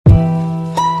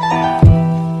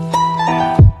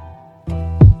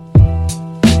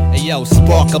yo,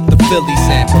 spark up the Phillies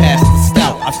and pass the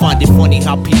stout. I find it funny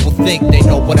how people think they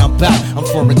know what I'm about. I'm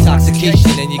for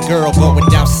intoxication and your girl going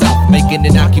down south, making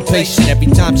an occupation every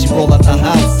time she roll out the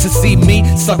house. To see me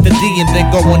suck the D and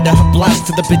then go under her blouse.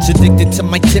 To the bitch addicted to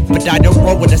my tip, but I don't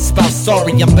roll with a spouse.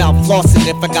 Sorry, I'm about flossing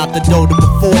if I got the dough to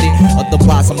afford it.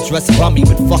 Otherwise, I'm dressed bummy,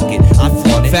 but fuck it, I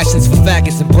flaunt it. Fashions for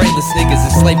faggots and brainless niggas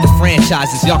enslaved to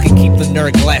franchises. Y'all can keep the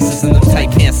nerd glasses and the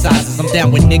tight pant sizes. I'm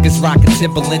down with niggas rocking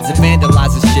Timberlands and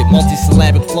vandalizing shit.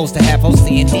 Multi-syllabic flows to have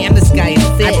OC and damn, this guy is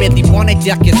sick. I really wanna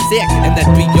duck your sick, and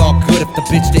that'd be all good if the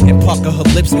bitch didn't pucker her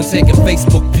lips when taking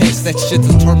Facebook pics. That shit's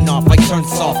a turn off, I turn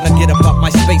soft. Now get up out my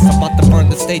space, I'm about to burn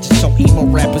the stage and show emo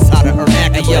rappers how to earn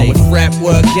accolades. Hey yo, if rap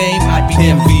were a game, I'd be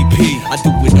MVP. I do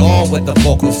it all with the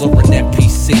vocals or an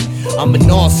NPC. I'm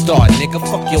an all-star, nigga,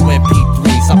 fuck your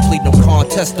MP3s. I plead no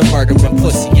contest to murdering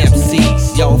pussy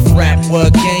MCs. Yo, if rap were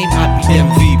a game, I'd be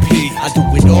MVP. I do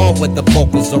it all with the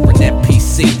vocals or an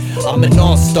NPC. I'm an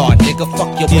all-star, nigga,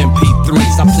 fuck your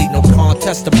MP3s. I plead no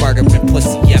contest to murdering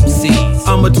pussy MCs.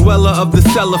 I'm a dweller of the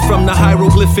cellar from the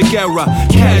hieroglyphic era.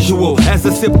 Casual as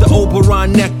I sip the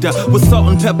Oberon nectar. With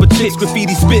salt and pepper chicks,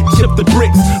 graffiti spit, chip the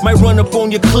bricks. Might run up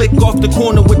on your click off the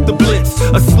corner with the blitz.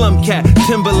 A slum cat,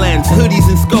 Timberlands, hoodies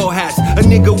and skull hats. A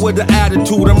nigga with an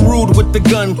attitude, I'm rude with the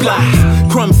gun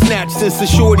blast. Crumb snatch since a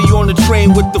shorty on the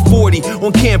train with the 40.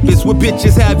 On campus with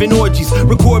bitches having orgies.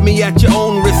 Record me at your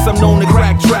own risk, I'm known to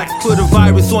crack tracks. Put a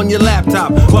virus on your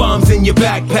laptop, bombs in your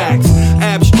backpacks.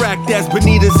 Abstract as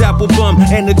Benita's apple bum.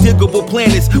 And the diggable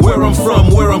planets where I'm from.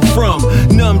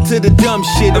 Numb to the dumb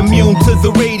shit, immune to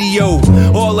the radio.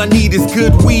 All I need is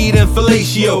good weed and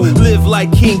fellatio. Live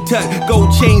like King Tut,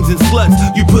 gold chains and sluts.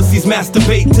 You pussies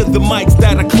masturbate to the mics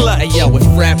that I clutch. Hey yo, if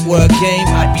rap were a game,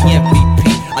 I'd be MVP.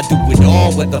 I do it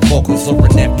all with the vocals or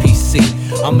an NPC.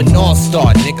 I'm an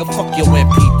all-star, nigga, fuck your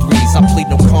MP3s. I plead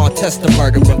no contest to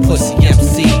murdering pussy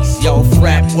MCs. Yo, if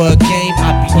rap were a game,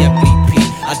 I'd be MVP.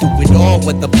 I do it all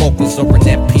with the vocals or an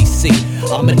NPC.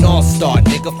 I'm an all-star,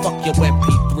 nigga, fuck your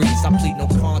MP3s. I plead no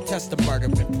contest to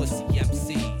murdering pussy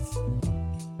MCs.